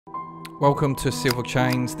Welcome to Silver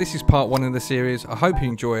Chains. This is part 1 in the series. I hope you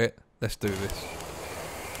enjoy it. Let's do this.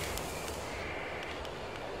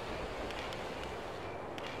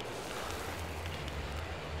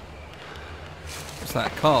 What's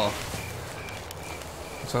that? Car?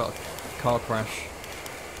 It's like a car crash.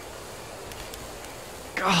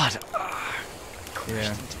 God!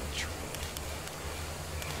 Yeah.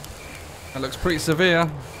 That looks pretty severe.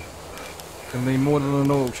 Gonna need more than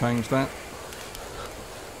an oil change, that.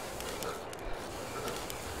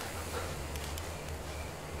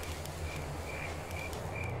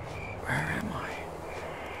 Where am I?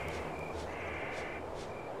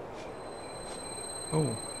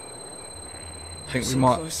 Oh. I think so we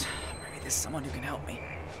might. Close. Maybe there's someone who can help me.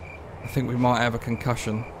 I think we might have a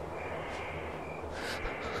concussion.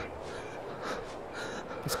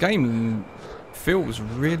 This game feels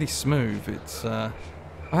really smooth. It's. I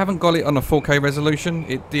haven't got it on a 4K resolution.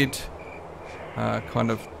 It did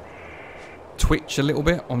kind of twitch a little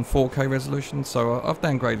bit on 4K resolution, so I've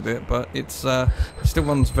downgraded it, but it's it still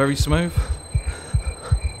runs very smooth.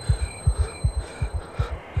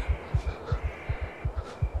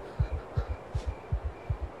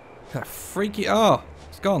 That freaky... Ah!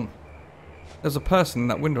 It's gone. There's a person in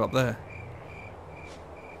that window up there.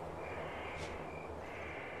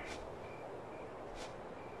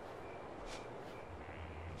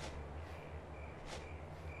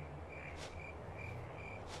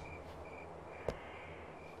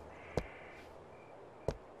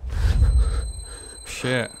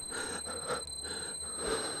 Shit.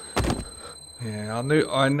 Yeah,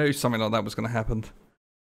 I knew something like that was going to happen.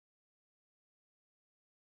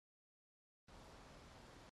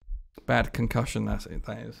 Bad concussion, that's it,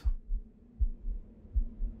 that is.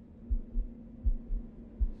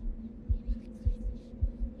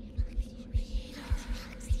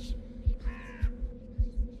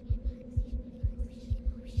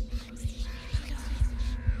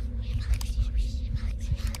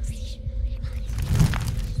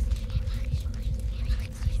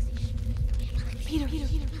 Peter,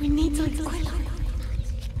 we need to leave quickly.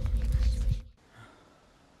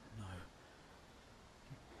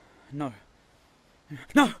 No.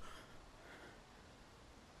 No! What's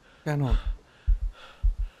going on?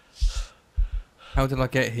 How did I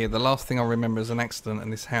get here? The last thing I remember is an accident in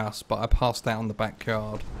this house, but I passed out in the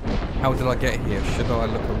backyard. How did I get here? Should I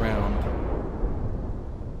look around?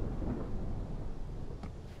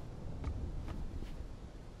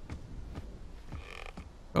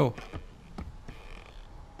 Oh.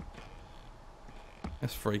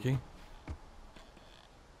 That's freaky.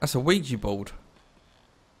 That's a Ouija board.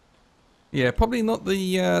 Yeah, probably not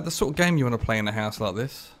the sort of game you want to play in a house like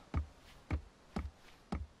this.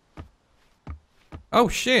 Oh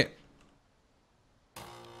shit!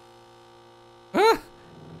 Ah!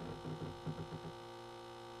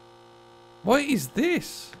 What is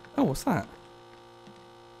this? Oh, what's that?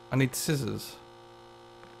 I need scissors.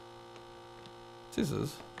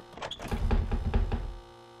 Scissors?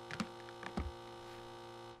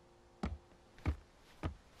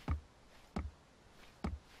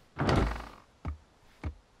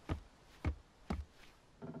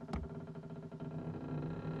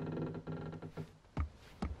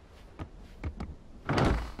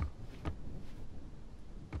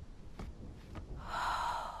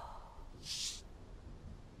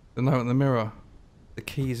 The note in the mirror. The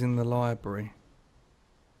key's in the library.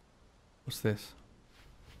 What's this?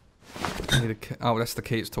 I need a key. Oh, that's the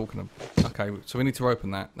key it's talking about. Okay, so we need to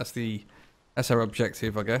open that. That's our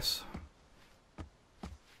objective, I guess.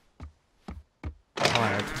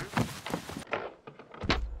 Hide.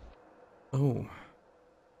 Oh.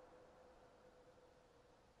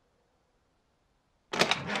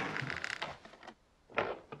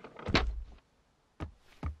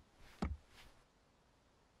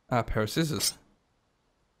 A pair of scissors.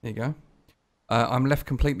 There you go. I'm left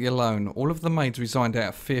completely alone. All of the maids resigned out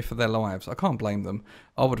of fear for their lives. I can't blame them.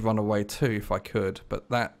 I would run away too if I could, but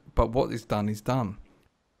what is done is done.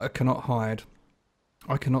 I cannot hide.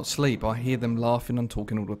 I cannot sleep. I hear them laughing and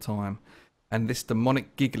talking all the time. And this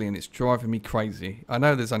demonic giggling, it's driving me crazy. I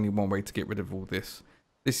know there's only one way to get rid of all this.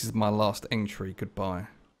 This is my last entry. Goodbye.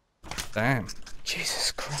 Damn.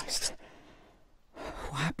 Jesus Christ.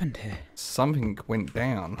 What happened here? Something went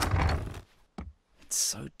down. It's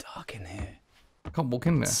so dark in here. I can't walk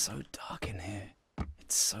in there. It's so dark in here.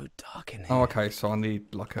 It's so dark in here. Oh, okay, so I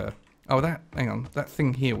need like a... Oh, hang on. That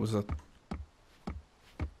thing here was a...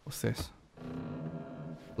 What's this?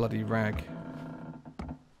 Bloody rag.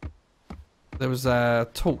 There was a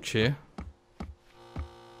torch here.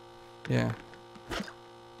 Yeah.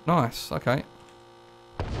 Nice, okay.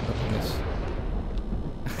 Open this.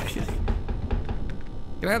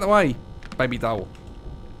 Get out of the way! baby doll.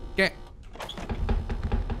 Get.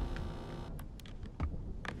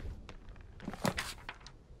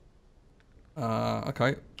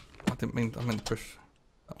 Okay. I meant to push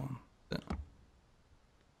that one. Yeah.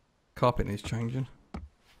 Carpet needs changing.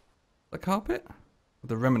 The carpet?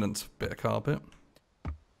 The remnants bit of carpet.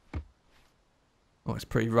 Oh, it's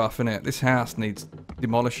pretty rough, isn't it? This house needs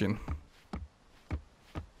demolishing.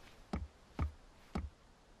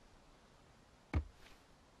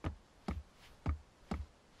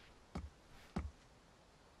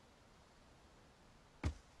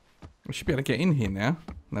 We should be able to get in here now.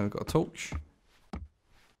 Now we've got a torch.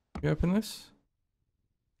 You open this?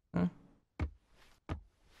 No?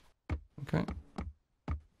 Okay.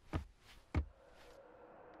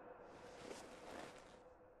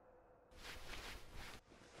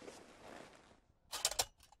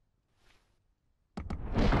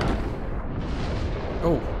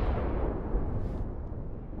 Oh.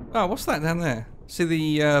 Oh, what's that down there? See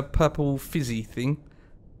the purple fizzy thing?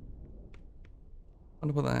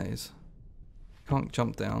 Wonder what that is. Can't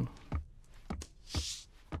jump down.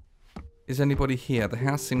 Is anybody here? The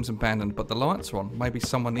house seems abandoned, but the lights are on. Maybe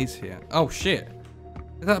someone is here. Oh shit!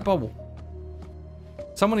 Is that a bubble?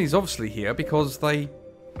 Someone is obviously here because they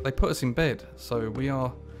put us in bed. So we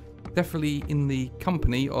are definitely in the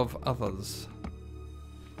company of others.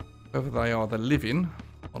 Whether they are the living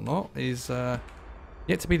or not is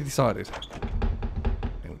yet to be decided.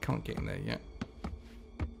 We can't get in there yet.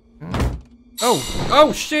 Oh!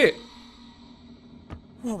 Oh shit!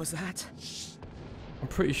 What was that? I'm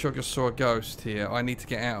pretty sure I just saw a ghost here. I need to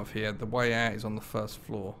get out of here. The way out is on the first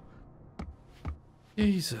floor.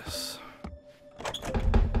 Jesus.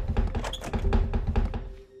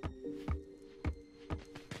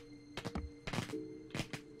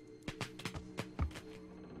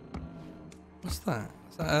 What's that?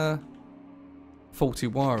 Is that faulty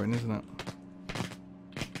wiring, isn't it?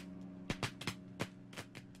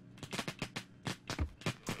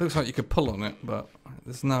 Looks like you could pull on it, but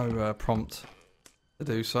there's no prompt to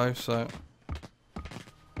do so, so...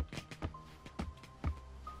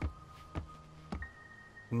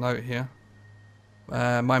 Note here.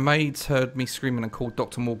 My maids heard me screaming and called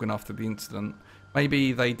Dr. Morgan after the incident.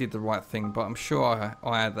 Maybe they did the right thing, but I'm sure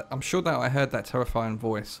I'm sure that I heard that terrifying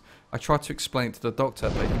voice. I tried to explain it to the doctor,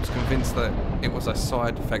 but he was convinced that it was a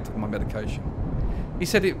side effect of my medication. He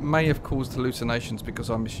said it may have caused hallucinations because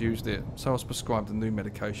I misused it, so I was prescribed a new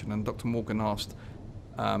medication, and Dr. Morgan asked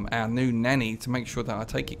our new nanny to make sure that I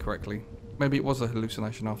take it correctly. Maybe it was a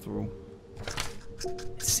hallucination after all.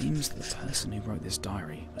 It seems the person who wrote this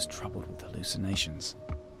diary was troubled with hallucinations.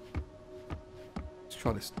 Let's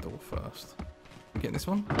try this door first. You getting this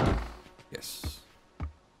one? Yes.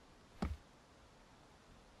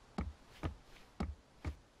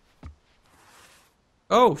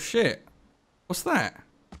 Oh shit! What's that?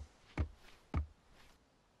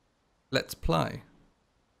 Let's play.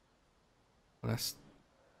 Well, that's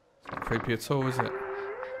not creepy at all, is it?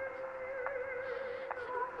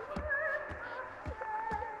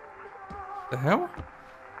 The hell?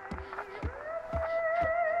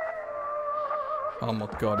 Oh my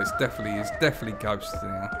god, it's definitely ghosts in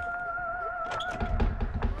here.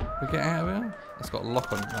 We get out of here? It's got a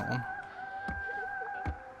lock on that one.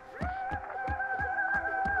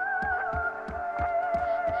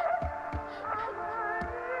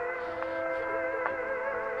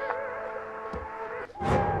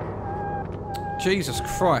 Jesus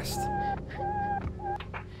Christ.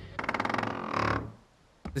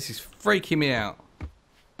 This is freaking me out.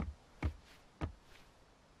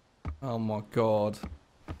 Oh my god.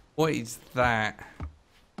 What is that?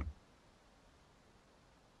 I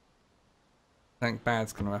think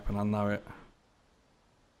bad's gonna happen, I know it.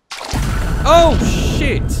 Oh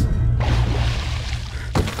shit!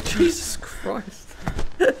 Jesus Christ.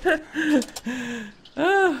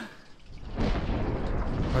 Ah.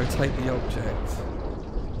 Rotate the object.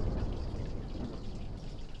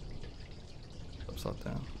 Upside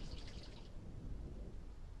down.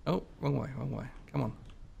 Oh, wrong way, wrong way. Come on.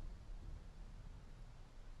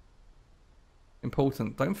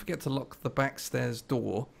 Important, don't forget to lock the back stairs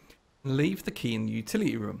door and leave the key in the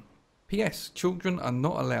utility room. P.S. Children are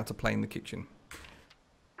not allowed to play in the kitchen.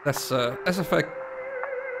 That's a fair...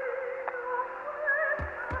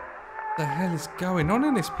 What the hell is going on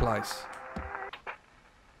in this place?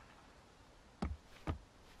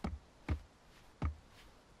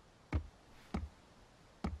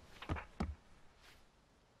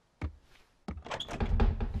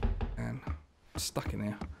 Man, I'm stuck in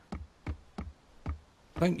here.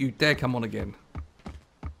 Don't you dare come on again.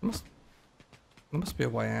 There must be a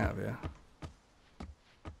way out of here.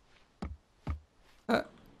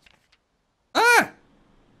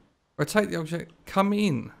 Rotate the object. Come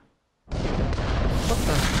in. What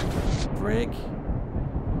the frig?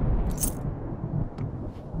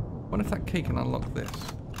 Wonder if that key can unlock this.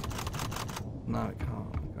 No, it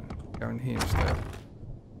can't. Okay. Go in here instead.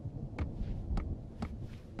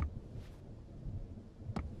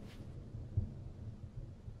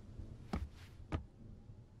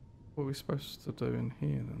 What are we supposed to do in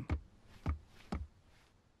here then?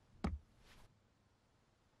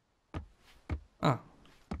 Ah.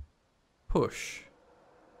 Push.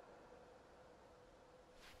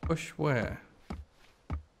 Push where?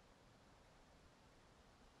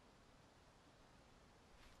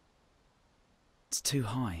 It's too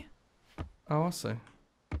high. Oh, I see.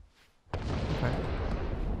 Okay.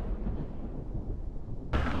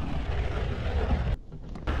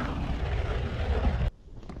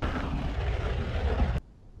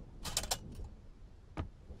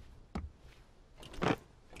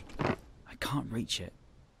 I can't reach it.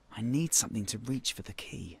 I need something to reach for the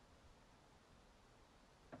key.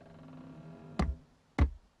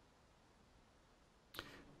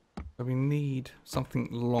 So we need something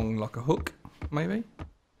long like a hook, maybe?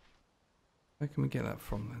 Where can we get that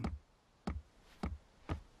from then?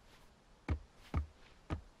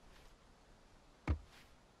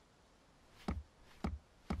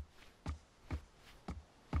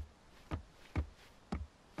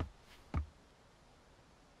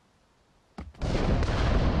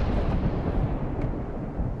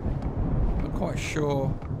 Not quite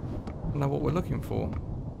sure I know what we're looking for.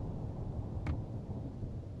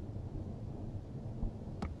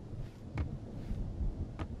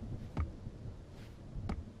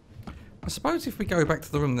 I suppose if we go back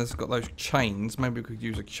to the room that's got those chains, maybe we could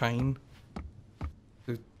use a chain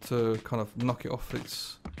to kind of knock it off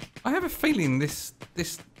its... I have a feeling this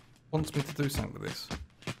wants me to do something with this.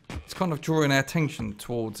 It's kind of drawing our attention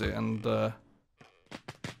towards it, and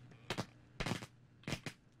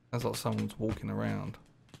sounds like someone's walking around.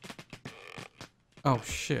 Oh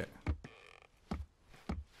shit.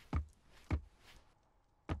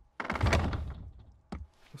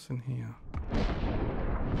 What's in here?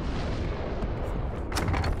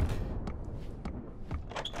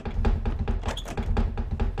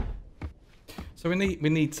 So we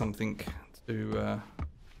need something to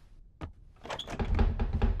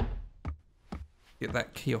get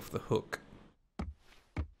that key off the hook.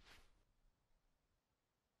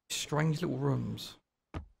 Strange little rooms.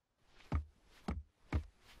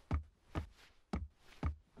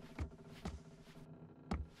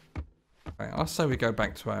 Okay, I say we go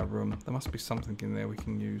back to our room. There must be something in there we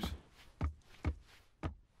can use.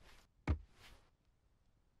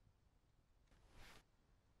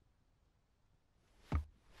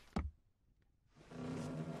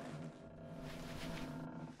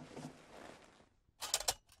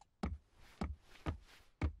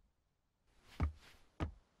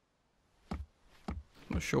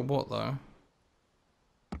 Not sure what though.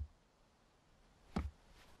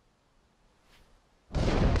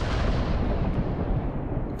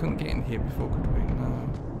 We couldn't get in here before, could we? No.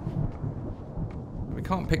 We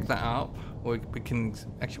can't pick that up, or we can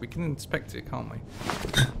actually we can inspect it, can't we?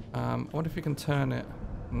 What if we can turn it?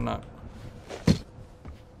 No.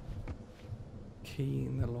 Key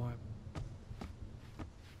in the library.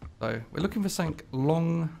 So we're looking for something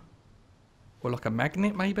long, or like a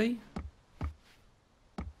magnet, maybe.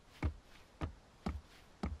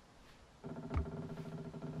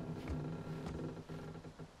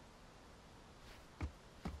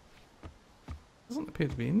 Doesn't appear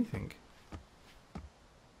to be anything.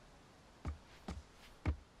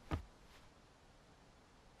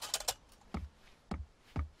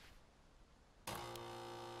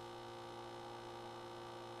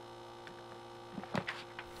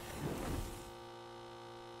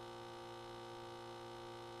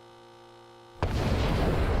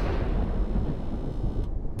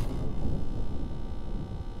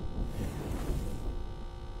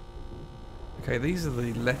 Okay, these are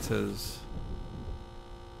the letters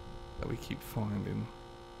that we keep finding.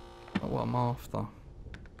 Not what I'm after. I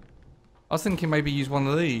was thinking maybe use one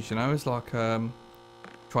of these, you know, it's like try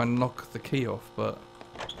and knock the key off, but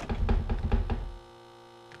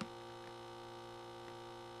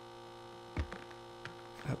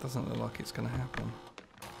that doesn't look like it's going to happen.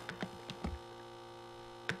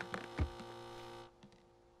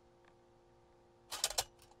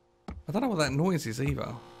 I don't know what that noise is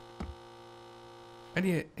either.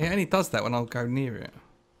 It only does that when I'll go near it.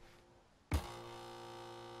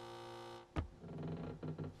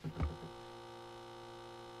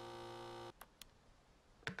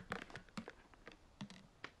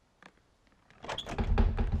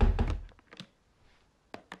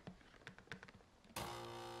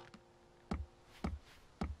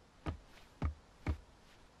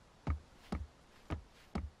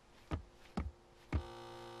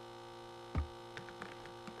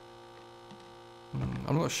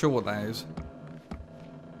 I'm not sure what that is.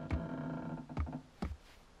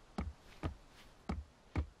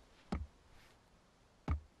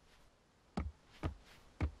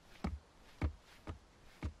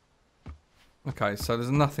 Okay, so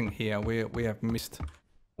there's nothing here. We have missed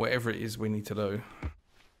whatever it is we need to do.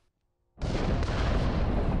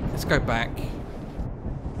 Let's go back.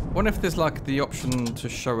 Wonder if there's like the option to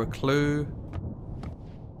show a clue.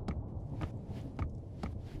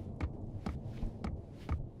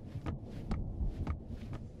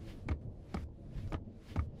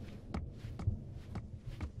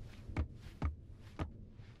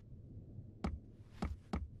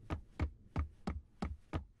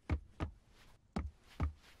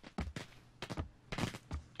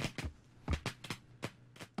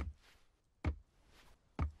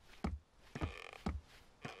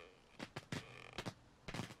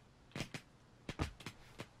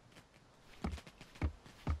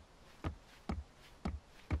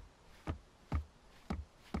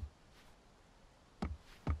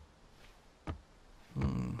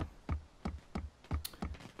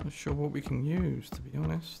 Not sure what we can use, to be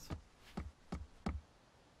honest.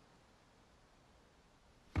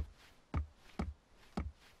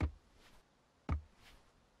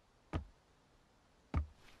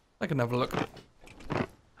 I can have a look. I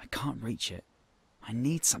can't reach it. I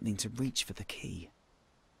need something to reach for the key.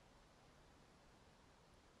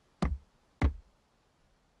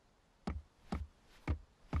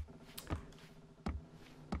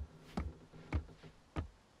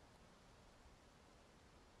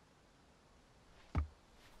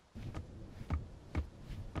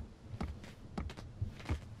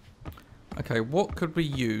 Okay, what could we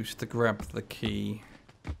use to grab the key?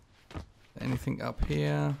 Anything up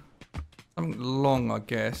here? Something long, I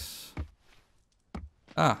guess.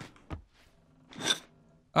 Ah.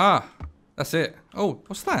 Ah! That's it. Oh,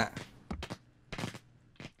 what's that?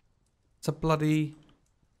 It's a bloody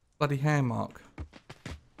hand mark.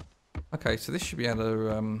 Okay, so this should be able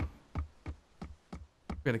to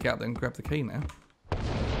get out there and grab the key now.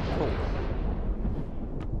 Cool.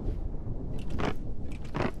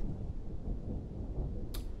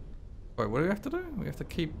 Wait, what do we have to do? We have to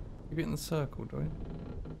keep it in the circle, do we?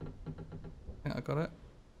 Yeah, I got it.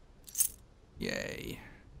 Yay.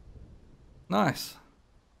 Nice.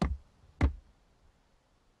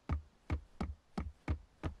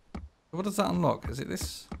 What does that unlock? Is it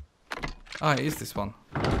this? Ah, it is this one.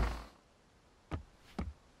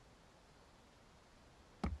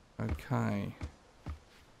 Okay.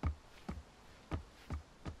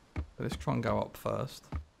 So let's try and go up first.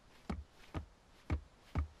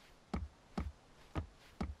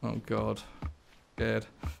 Oh god. Scared.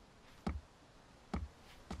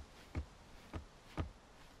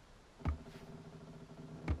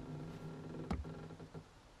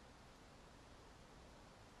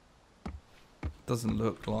 Doesn't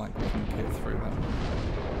look like we can get through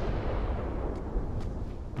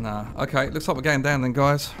that. Nah. Okay, looks like we're going down then,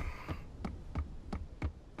 guys.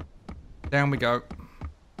 Down we go.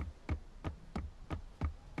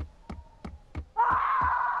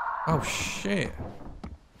 Oh shit.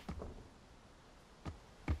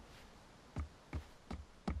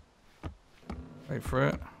 Wait for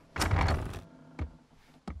it.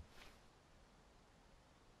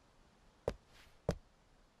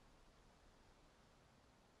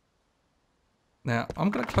 Now, I'm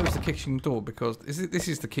going to close the kitchen door because this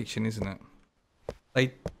is the kitchen, isn't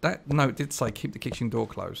it? That note did say keep the kitchen door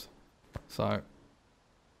closed. So,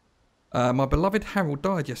 my beloved Harold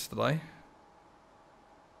died yesterday.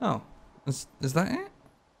 Oh, is that it?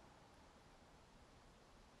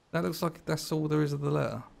 That looks like that's all there is of the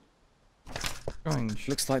letter. Strange.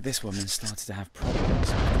 Looks like this woman started to have problems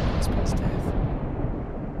after her husband's death.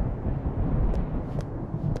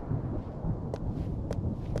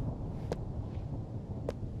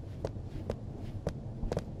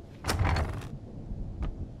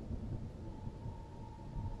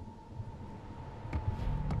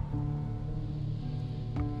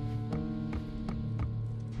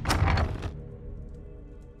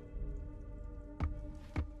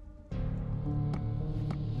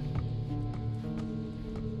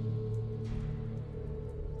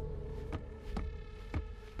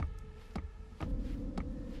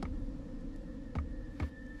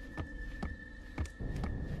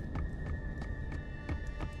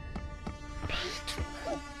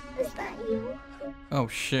 Is that you? Oh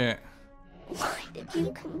shit. Why did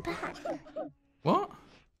you come back? What?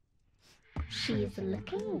 She's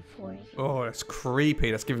looking for you. Oh, that's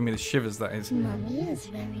creepy. That's giving me the shivers, that is. Mummy is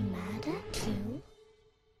very mad at you.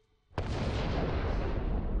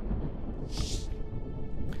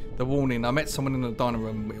 The warning, I met someone in the dining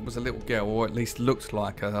room. It was a little girl, or at least looked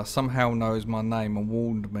like her. Somehow knows my name and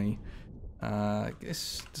warned me.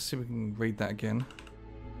 Let's see if we can read that again.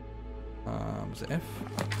 Was it F?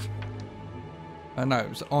 No, it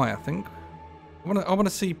was I think. I wanna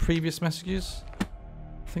see previous messages.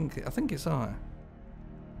 I think it's I.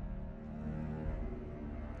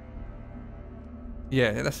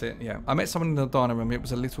 Yeah, that's it, yeah. I met someone in the dining room. It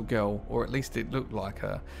was a little girl, or at least it looked like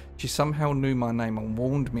her. She somehow knew my name and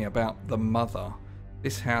warned me about the mother.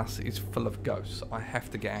 This house is full of ghosts. I have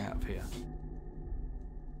to get out of here.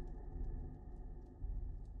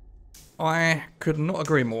 I could not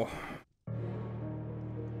agree more.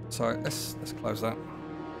 So let's close that.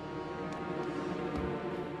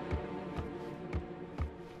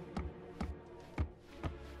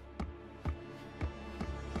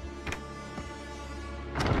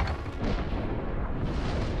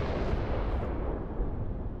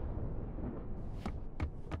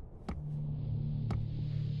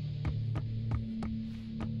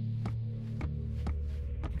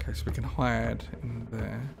 Okay, so we can hide in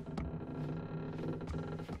there.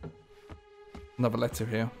 Another letter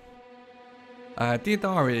here. Dear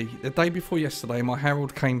Diary, the day before yesterday, my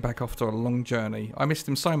Harold came back after a long journey. I missed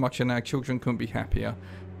him so much and our children couldn't be happier.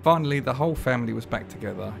 Finally, the whole family was back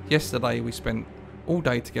together. Yesterday, we spent all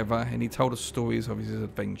day together and he told us stories of his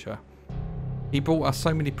adventure. He brought us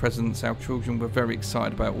so many presents. Our children were very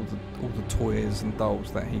excited about all the toys and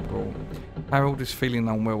dolls that he brought. Harold is feeling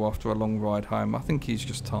unwell after a long ride home. I think he's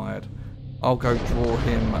just tired. I'll go draw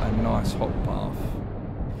him a nice hot bath.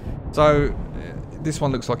 So, this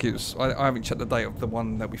one looks like it's... I haven't checked the date of the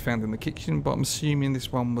one that we found in the kitchen, but I'm assuming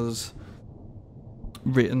this one was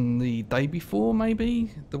written the day before,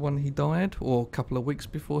 maybe? The one he died? Or a couple of weeks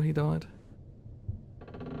before he died?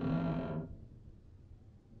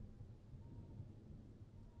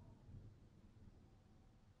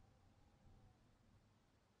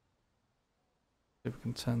 If we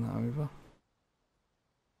can turn that over.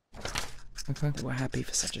 Okay. They were happy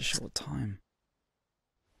for such a short time.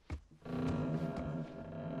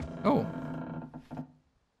 Oh.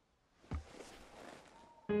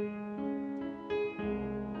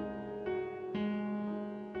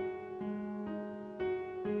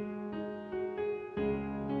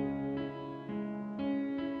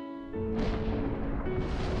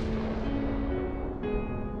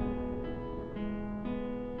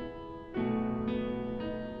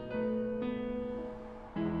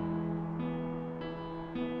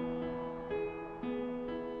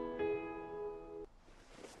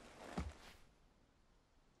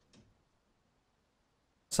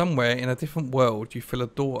 Somewhere in a different world, you feel a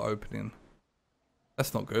door opening.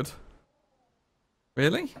 That's not good.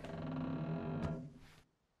 Really?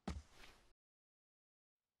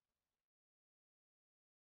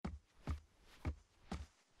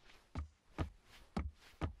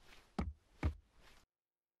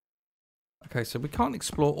 Okay, so we can't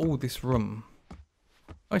explore all this room.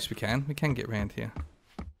 Oh, yes, we can. We can get around here.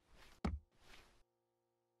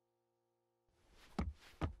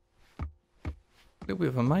 A little bit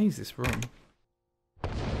of a maze, this room.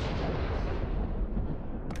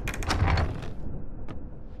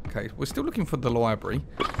 Okay, we're still looking for the library.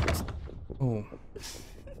 Oh.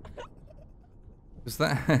 Because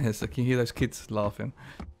that has... Can you hear those kids laughing?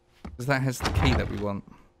 Because that has the key that we want.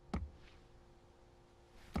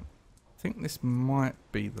 I think this might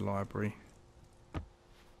be the library.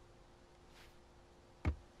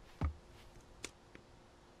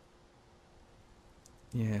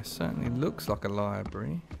 Yeah, certainly looks like a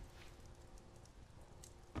library.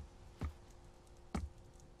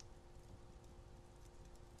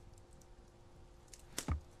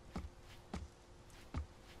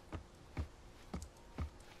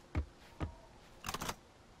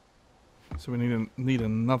 So we need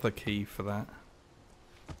another key for that.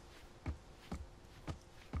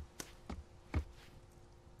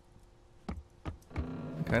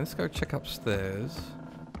 Okay, let's go check upstairs.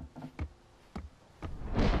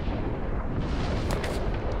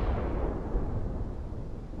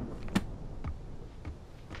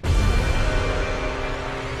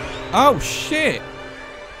 Oh shit!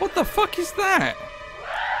 What the fuck is that?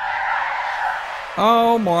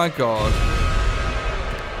 Oh my god.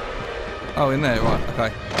 Oh, in there, right,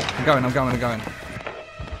 okay. I'm going.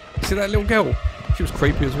 See that little girl? She was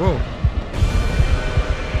creepy as well.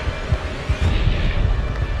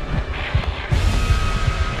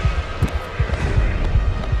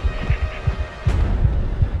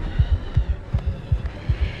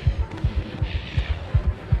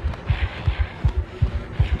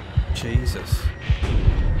 Jesus.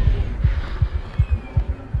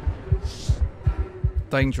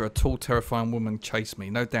 Danger, a tall, terrifying woman chased me.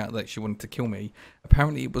 No doubt that she wanted to kill me.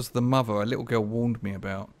 Apparently it was the mother a little girl warned me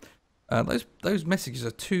about. Those messages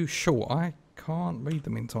are too short. I can't read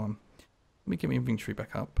them in time. Let me get my inventory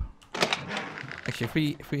back up.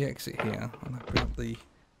 Actually, if we exit here, I'll bring up the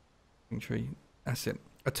inventory. That's it.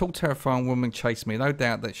 A tall, terrifying woman chased me. No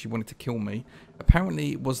doubt that she wanted to kill me.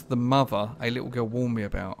 Apparently it was the mother a little girl warned me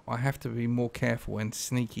about. I have to be more careful and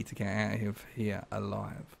sneaky to get out of here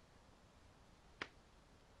alive.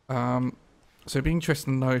 So it'd be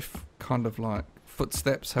interesting to know if kind of like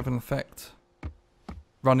footsteps have an effect.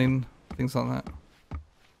 Running, things like that.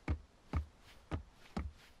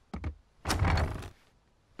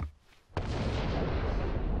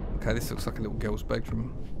 Okay, this looks like a little girl's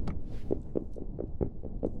bedroom.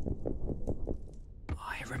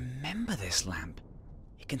 I remember this lamp.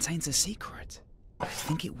 It contains a secret. I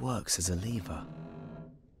think it works as a lever.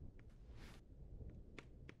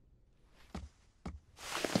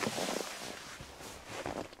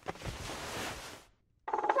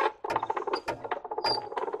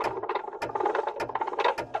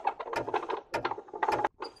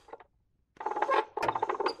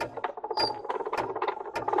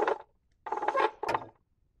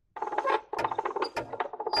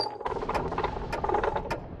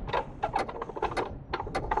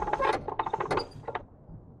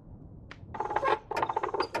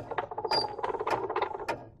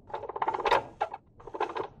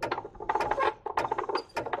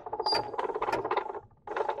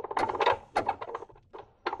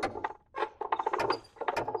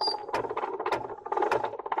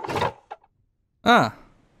 Ah.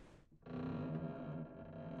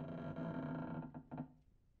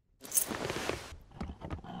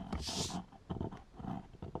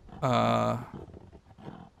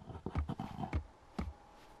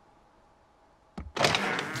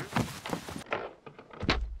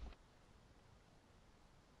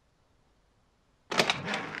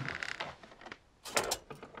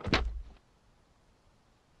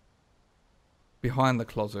 Behind the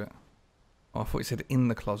closet. Oh, I thought it said in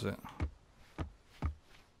the closet.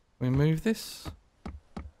 We move this.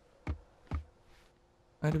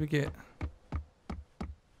 How do we get?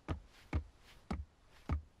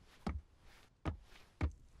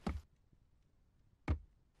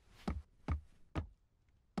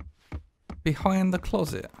 Behind the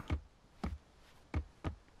closet.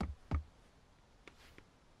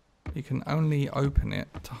 You can only open it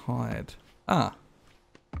to hide. Ah.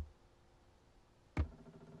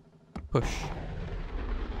 Push.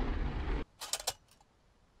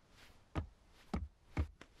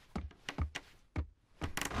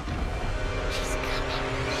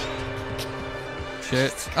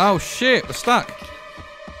 Shit. Oh shit, we're stuck.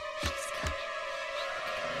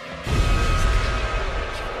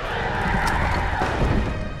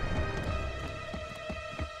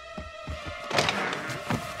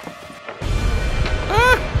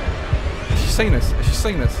 Ah! Has she seen us? Has she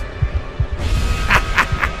seen us?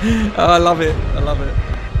 Oh, I love it. I love it.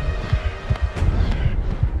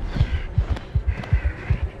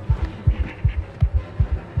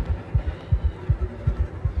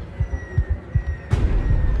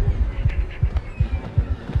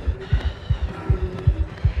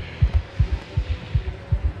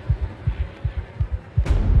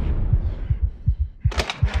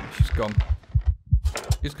 Gone.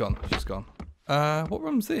 She's gone. She's gone. What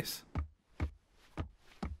room's this?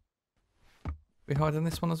 We hide in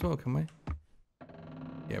this one as well, can we?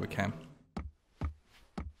 Yeah, we can.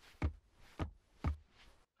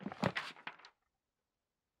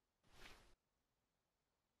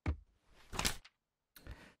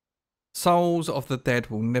 Souls of the dead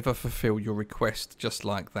will never fulfill your request just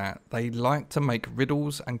like that. They like to make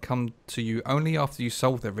riddles and come to you only after you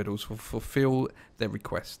solve their riddles will fulfill their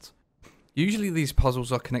requests. Usually these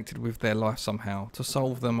puzzles are connected with their life somehow. To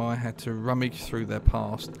solve them I had to rummage through their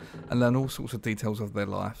past and learn all sorts of details of their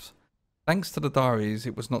lives. Thanks to the diaries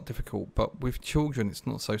it was not difficult, but with children it's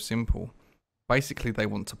not so simple. Basically they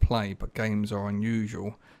want to play, but games are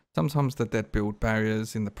unusual. Sometimes the dead build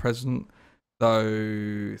barriers in the present,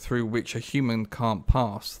 though through which a human can't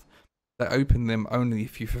pass. They open them only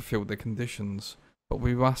if you fulfill the conditions. But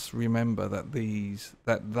we must remember that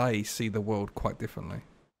they see the world quite differently.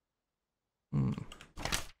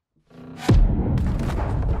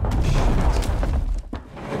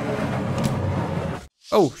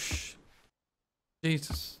 Oh,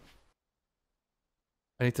 Jesus.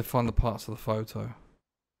 I need to find the parts of the photo.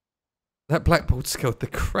 That blackboard scared the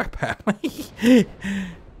crap out of me.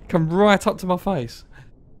 Come right up to my face.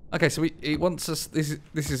 Okay, so he wants us... This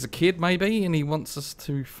is a kid, maybe, and he wants us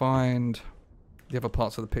to find the other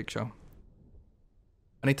parts of the picture.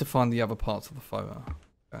 I need to find the other parts of the photo.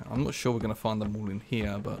 Okay, I'm not sure we're going to find them all in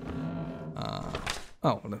here, but...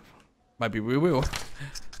 oh, well, maybe we will.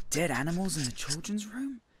 Dead animals in the children's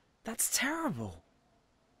room? That's terrible.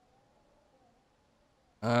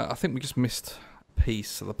 I think we just missed a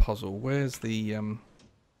piece of the puzzle. Where's the...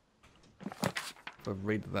 if I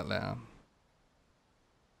read that letter.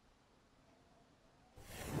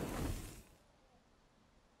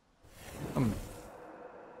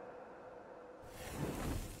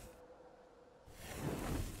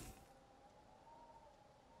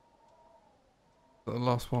 The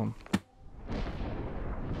last one.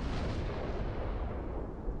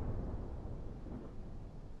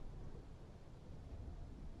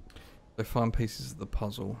 They find pieces of the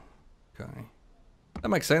puzzle. Okay, that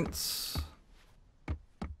makes sense.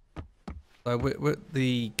 So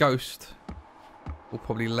the ghost will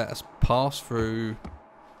probably let us pass through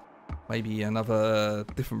maybe another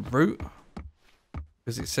different route,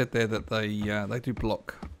 because it said there that they do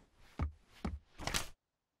block.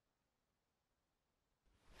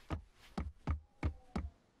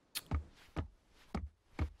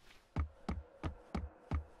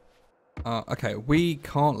 Okay, we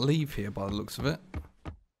can't leave here by the looks of it.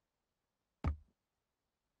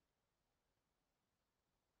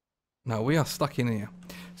 No, we are stuck in here.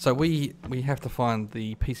 So we have to find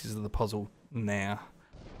the pieces of the puzzle now.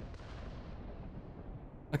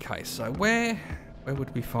 Okay, so where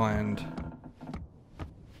would we find...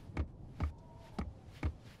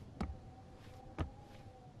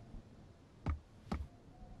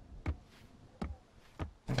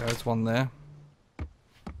 Okay, there's one there.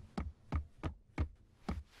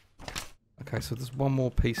 Okay, so there's one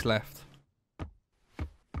more piece left.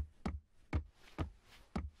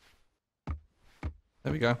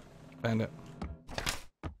 There we go. Found it.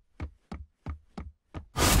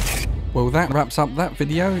 Well, that wraps up that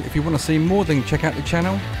video. If you want to see more, then check out the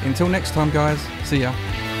channel. Until next time, guys. See ya.